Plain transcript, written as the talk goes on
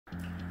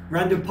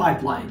Render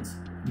pipelines.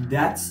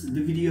 That's the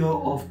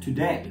video of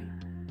today.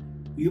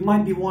 You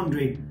might be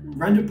wondering,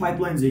 render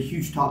pipeline is a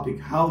huge topic.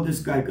 How this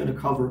guy gonna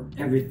cover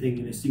everything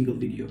in a single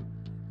video?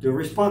 The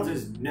response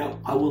is no,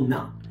 I will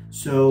not.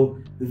 So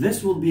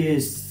this will be a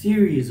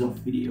series of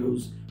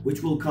videos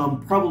which will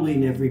come probably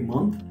in every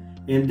month,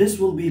 and this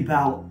will be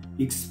about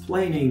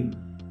explaining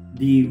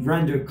the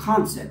render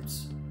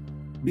concepts,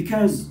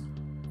 because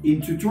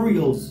in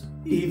tutorials,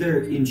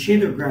 either in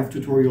shader graph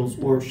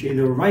tutorials or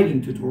shader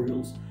writing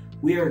tutorials,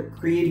 we are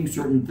creating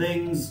certain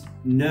things,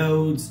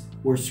 nodes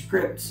or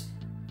scripts,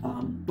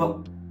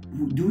 but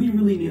do we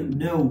really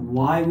know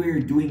why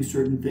we're doing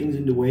certain things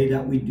in the way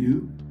that we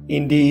do?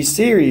 In the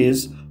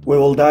series, we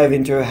will dive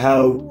into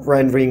how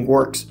rendering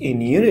works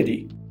in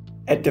Unity.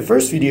 At the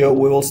first video,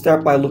 we will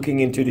start by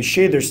looking into the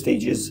shader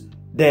stages,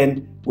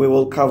 then we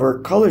will cover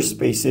color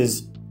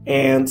spaces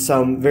and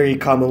some very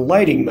common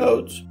lighting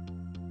modes.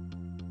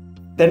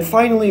 Then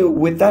finally,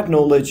 with that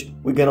knowledge,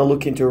 we're gonna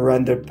look into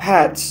render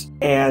paths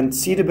and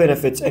see the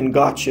benefits and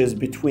gotchas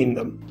between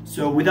them.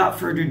 So without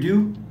further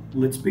ado,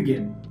 let's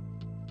begin.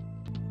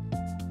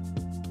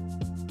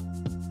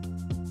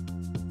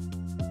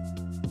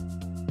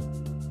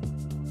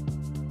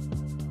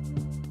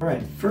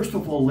 Alright, first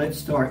of all, let's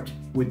start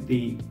with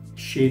the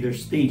shader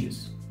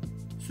stages.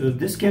 So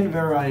this can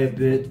vary a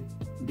bit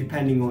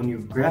depending on your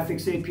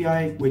graphics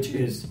API, which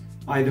is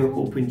either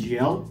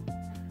OpenGL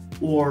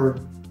or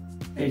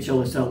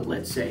HLSL,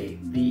 let's say,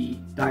 the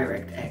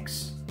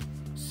DirectX.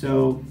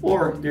 So,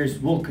 or there's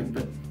Vulkan,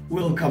 but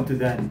we'll come to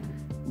that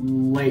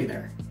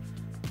later.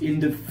 In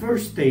the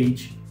first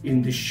stage,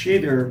 in the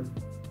shader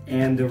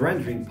and the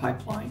rendering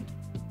pipeline,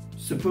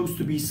 supposed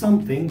to be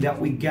something that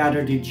we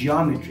gather the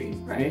geometry,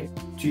 right?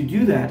 To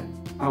do that,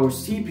 our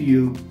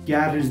CPU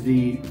gathers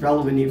the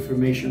relevant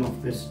information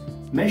of this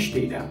mesh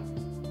data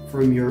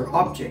from your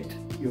object,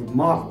 your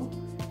model,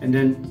 and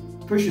then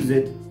pushes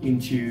it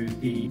into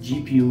the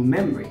GPU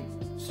memory.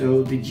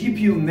 So the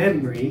GPU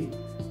memory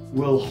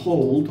will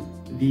hold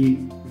the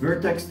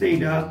vertex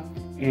data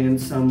and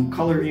some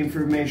color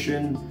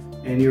information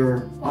and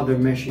your other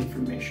mesh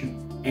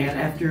information. And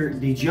after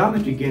the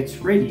geometry gets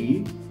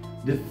ready,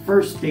 the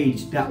first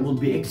stage that will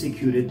be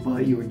executed by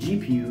your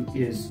GPU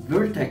is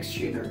Vertex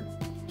Shader.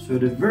 So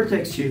the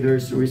Vertex Shader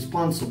is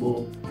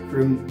responsible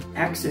for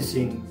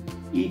accessing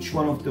each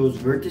one of those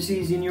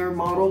vertices in your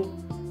model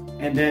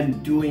and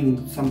then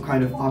doing some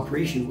kind of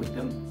operation with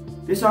them.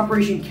 This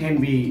operation can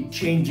be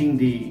changing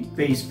the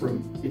space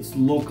from its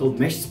local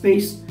mesh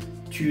space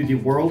to the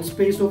world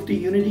space of the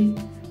Unity,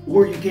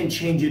 or you can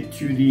change it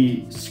to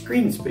the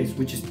screen space,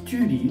 which is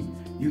 2D.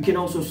 You can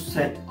also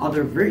set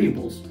other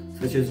variables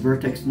such as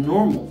vertex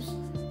normals,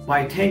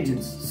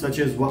 bitangents, such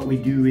as what we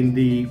do in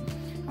the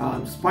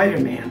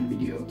Spider-Man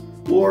video,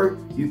 or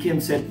you can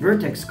set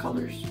vertex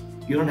colors.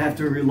 You don't have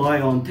to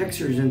rely on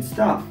textures and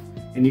stuff,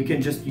 and you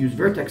can just use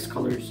vertex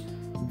colors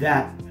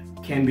that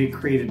can be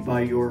created by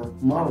your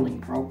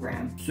modeling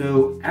program.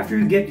 So after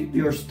you get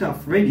your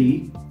stuff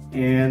ready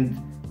and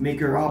make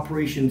your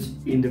operations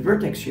in the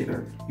Vertex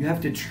Shader, you have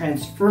to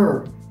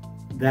transfer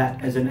that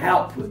as an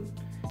output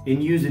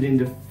and use it in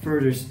the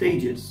further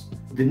stages.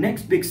 The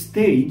next big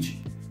stage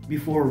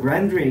before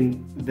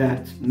rendering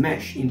that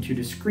mesh into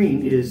the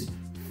screen is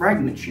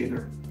Fragment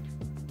Shader.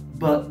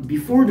 But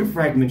before the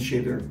Fragment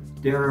Shader,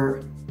 there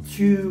are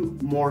two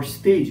more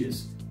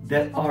stages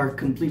that are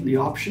completely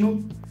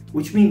optional,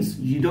 which means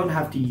you don't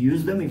have to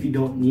use them if you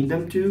don't need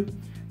them to,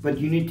 but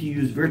you need to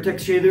use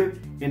Vertex Shader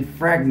and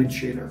Fragment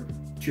Shader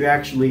to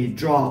actually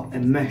draw a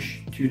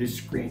mesh to the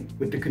screen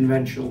with the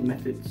conventional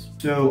methods.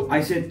 So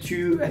I said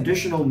two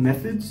additional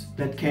methods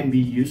that can be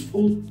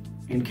useful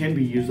and can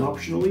be used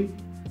optionally.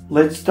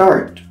 Let's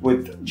start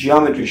with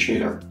Geometry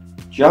Shader.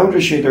 Geometry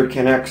Shader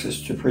can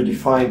access to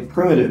predefined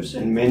primitives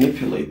and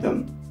manipulate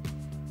them,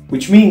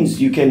 which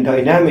means you can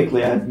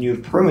dynamically add new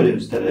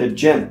primitives that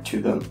adjacent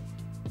to them.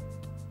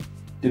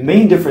 The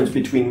main difference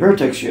between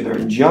Vertex Shader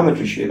and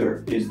Geometry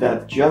Shader is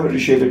that Geometry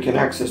Shader can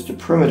access to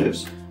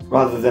primitives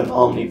rather than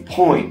only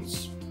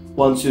points.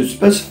 Once you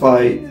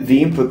specify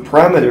the input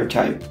parameter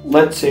type,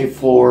 let's say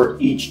for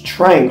each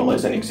triangle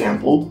as an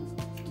example,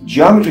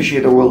 Geometry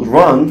Shader will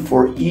run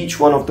for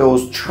each one of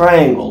those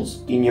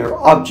triangles in your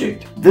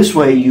object. This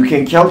way you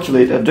can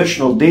calculate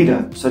additional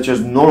data such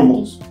as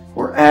normals,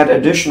 or add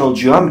additional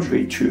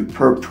geometry to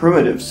per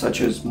primitive such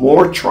as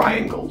more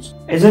triangles.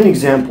 As an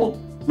example,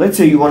 let's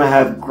say you want to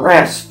have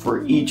grass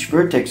for each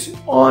vertex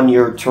on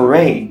your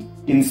terrain.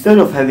 Instead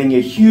of having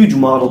a huge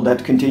model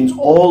that contains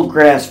all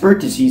grass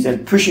vertices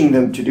and pushing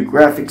them to the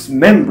graphics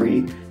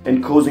memory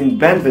and causing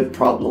bandwidth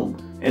problem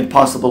and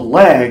possible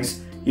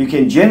lags, you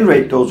can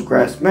generate those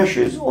grass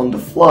meshes on the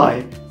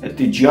fly at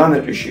the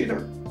Geometry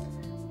Shader.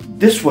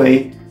 This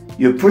way,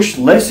 you push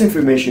less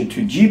information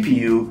to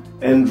GPU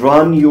and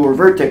run your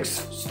vertex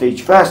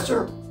stage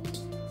faster.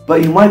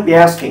 But you might be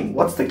asking,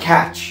 what's the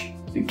catch?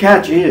 The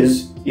catch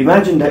is,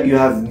 imagine that you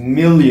have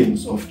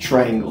millions of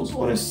triangles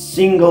on a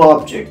single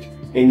object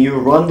and you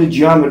run the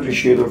Geometry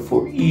Shader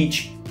for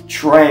each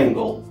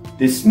triangle.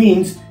 This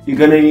means you're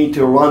gonna need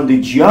to run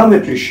the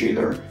Geometry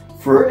Shader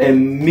for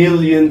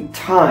 1,000,000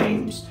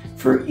 times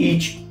for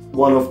each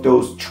one of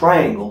those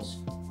triangles,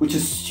 which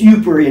is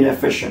super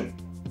inefficient.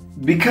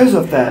 Because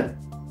of that,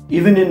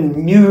 even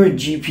in newer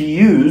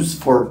GPUs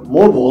for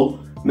mobile,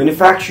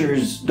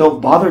 manufacturers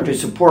don't bother to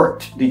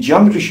support the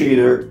geometry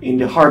shader in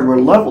the hardware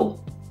level.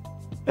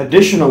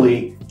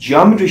 Additionally,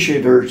 geometry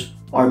shaders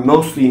are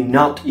mostly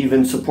not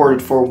even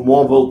supported for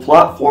mobile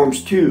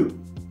platforms too.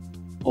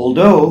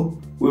 Although,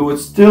 we would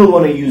still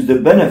want to use the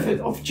benefit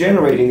of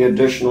generating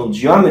additional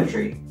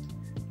geometry.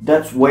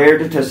 That's where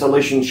the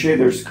Tessellation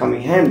Shaders come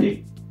in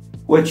handy,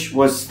 which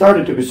was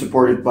started to be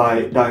supported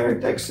by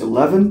DirectX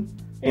 11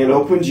 and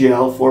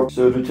OpenGL 4.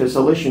 So the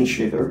Tessellation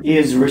Shader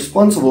is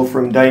responsible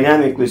for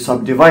dynamically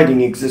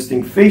subdividing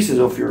existing faces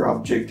of your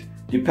object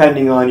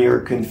depending on your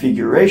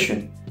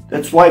configuration.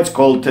 That's why it's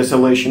called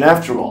tessellation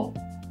after all.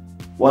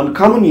 One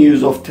common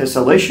use of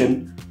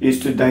tessellation is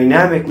to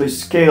dynamically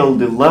scale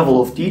the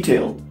level of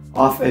detail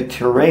of a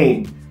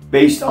terrain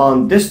based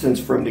on distance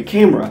from the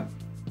camera.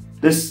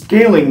 This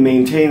scaling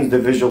maintains the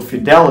visual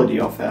fidelity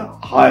of a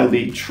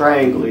highly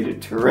triangulated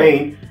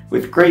terrain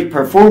with great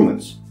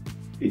performance.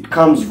 It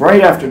comes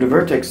right after the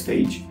vertex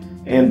stage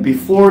and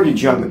before the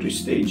geometry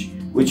stage,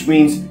 which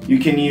means you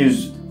can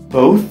use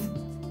both.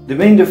 The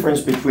main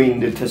difference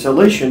between the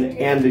tessellation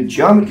and the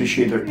geometry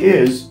shader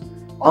is,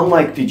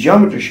 unlike the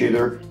geometry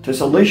shader,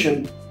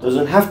 tessellation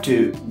doesn't have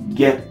to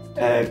get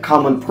a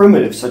common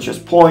primitive such as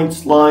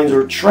points, lines,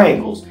 or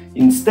triangles.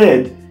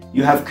 Instead,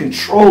 you have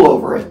control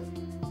over it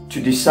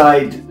to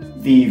decide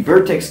the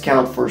vertex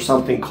count for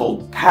something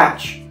called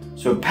patch.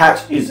 So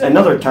patch is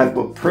another type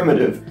of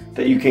primitive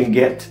that you can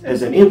get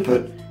as an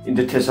input in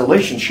the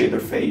tessellation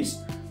shader phase.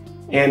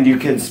 And you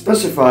can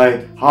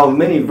specify how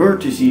many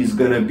vertices is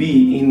going to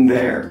be in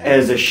there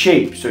as a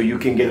shape. So you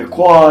can get a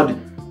quad,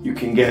 you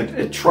can get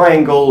a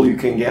triangle, you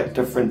can get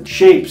different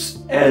shapes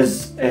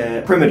as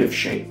a primitive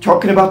shape.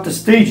 Talking about the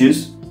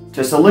stages,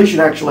 tessellation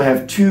actually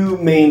have two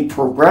main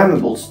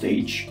programmable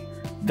stage,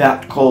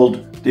 that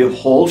called the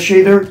whole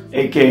shader,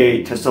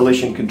 aka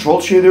tessellation control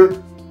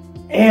shader,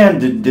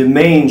 and the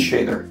domain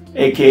shader,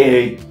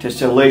 aka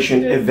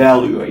tessellation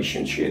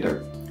evaluation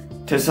shader.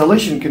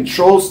 Tessellation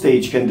control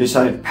stage can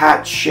decide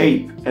patch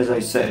shape, as I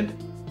said,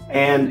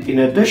 and in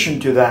addition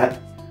to that,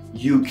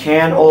 you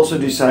can also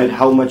decide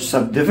how much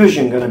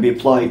subdivision going to be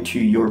applied to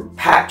your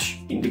patch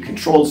in the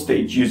control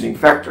stage using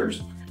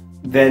vectors.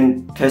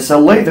 Then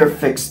tessellator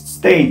fixed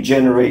state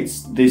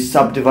generates the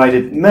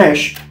subdivided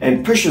mesh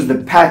and pushes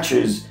the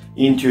patches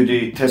into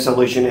the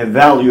tessellation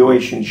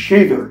evaluation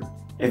shader.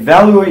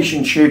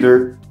 Evaluation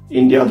shader,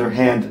 in the other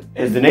hand,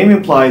 as the name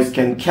implies,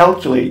 can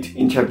calculate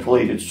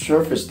interpolated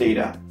surface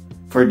data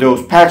for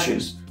those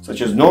patches,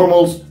 such as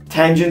normals,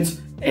 tangents,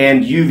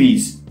 and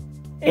UVs,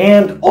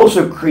 and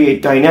also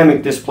create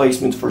dynamic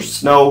displacements for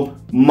snow,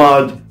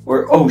 mud,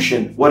 or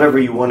ocean, whatever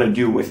you want to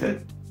do with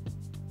it.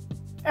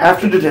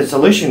 After the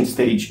tessellation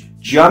stage,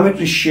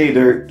 geometry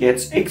shader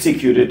gets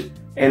executed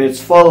and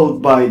it's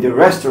followed by the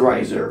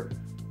rasterizer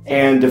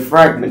and the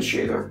fragment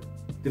shader.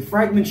 The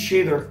fragment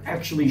shader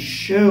actually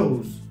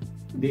shows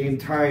the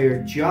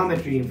entire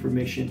geometry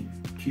information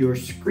to your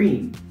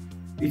screen.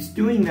 It's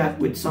doing that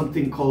with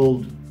something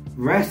called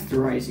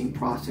rasterizing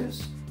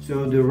process.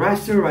 So the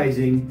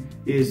rasterizing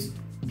is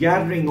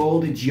gathering all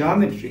the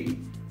geometry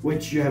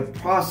which you have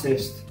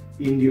processed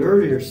in the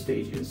earlier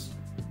stages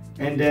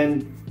and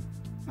then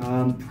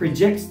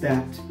projects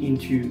that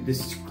into the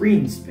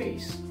screen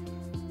space,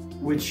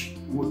 which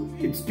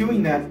it's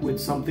doing that with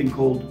something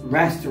called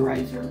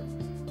rasterizer.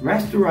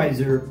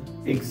 Rasterizer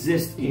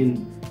exists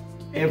in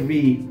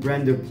every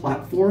render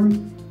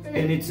platform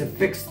and it's a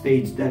fixed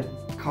stage that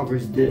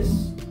covers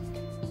this.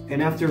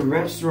 And after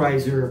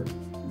rasterizer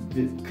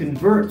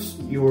converts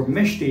your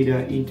mesh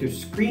data into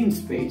screen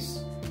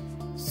space,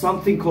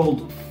 something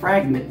called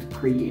fragment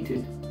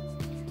created.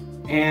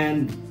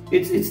 And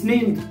it's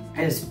named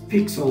as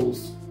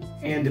pixels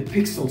and the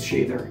pixel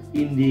shader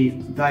in the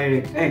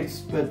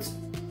DirectX, but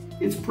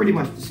it's pretty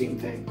much the same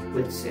thing,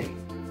 let's say.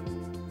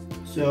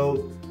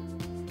 So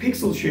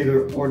pixel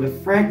shader or the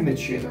fragment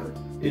shader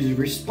is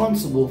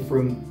responsible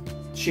for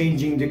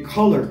changing the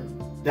color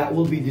that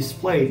will be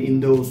displayed in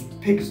those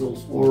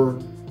pixels or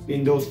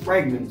in those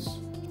fragments,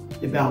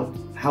 about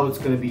how it's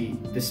going to be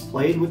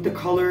displayed with the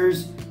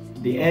colors,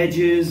 the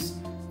edges,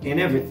 and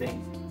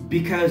everything.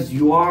 Because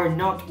you are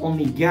not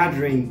only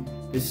gathering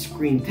the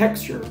screen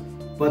texture,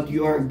 but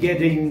you are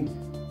getting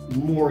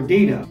more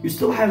data. You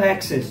still have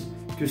access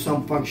to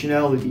some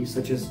functionalities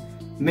such as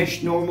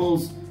mesh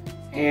normals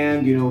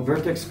and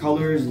vertex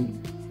colors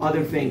and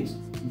other things,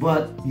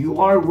 but you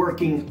are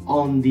working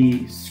on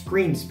the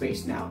screen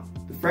space now.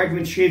 The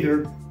fragment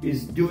shader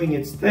is doing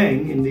its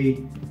thing in the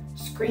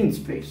screen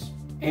space.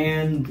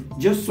 And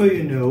just so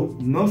you know,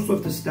 most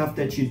of the stuff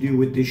that you do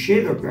with the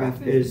shader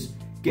graph is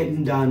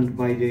getting done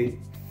by the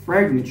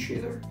fragment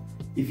shader.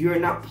 If you're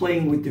not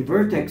playing with the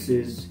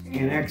vertexes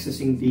and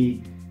accessing the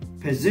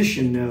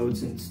position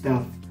nodes and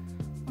stuff,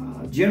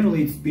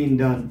 generally it's being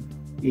done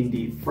in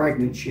the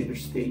fragment shader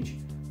stage.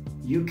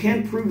 You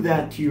can prove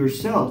that to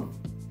yourself.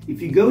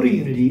 If you go to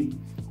Unity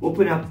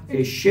open up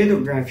a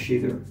shader graph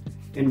shader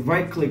and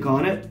right click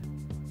on it.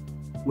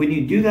 When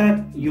you do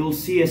that, you'll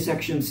see a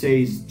section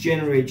says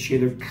generate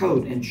shader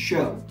code and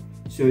show.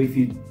 So if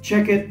you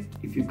check it,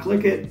 if you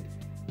click it,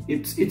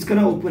 it's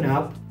gonna open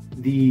up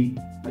the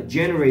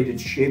generated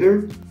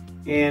shader,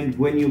 and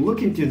when you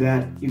look into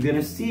that, you're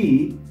gonna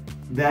see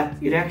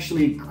that it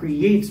actually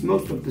creates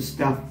most of the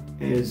stuff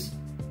as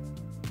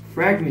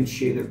fragment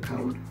shader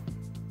code.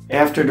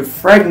 After the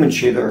fragment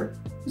shader,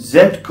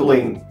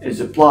 Z-cooling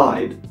is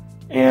applied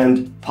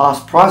and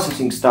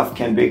post-processing stuff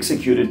can be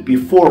executed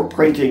before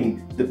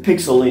printing the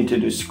pixel into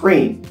the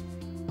screen.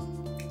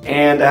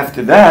 And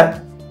after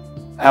that,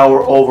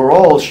 our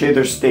overall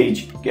shader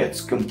stage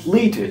gets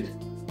completed,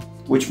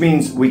 which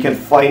means we can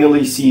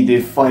finally see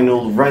the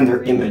final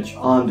render image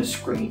on the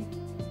screen.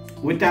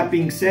 With that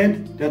being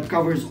said, that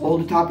covers all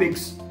the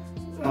topics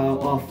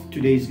of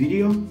today's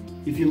video.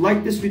 If you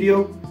like this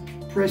video,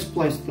 press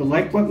the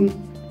like button.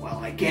 Well,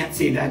 I can't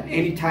say that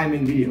anytime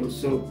in videos,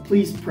 so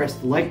please press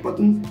the like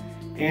button.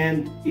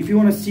 And if you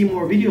want to see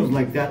more videos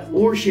like that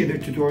or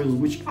shader tutorials,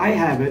 which I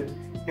have it,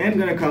 I'm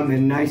gonna come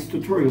in nice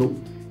tutorial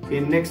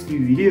in next few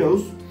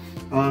videos.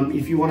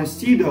 If you want to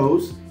see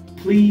those,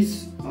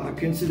 please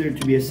consider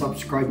to be a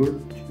subscriber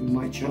to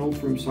my channel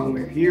from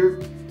somewhere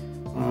here.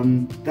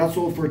 That's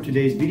all for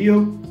today's video,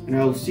 and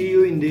I'll see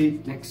you in the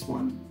next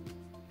one.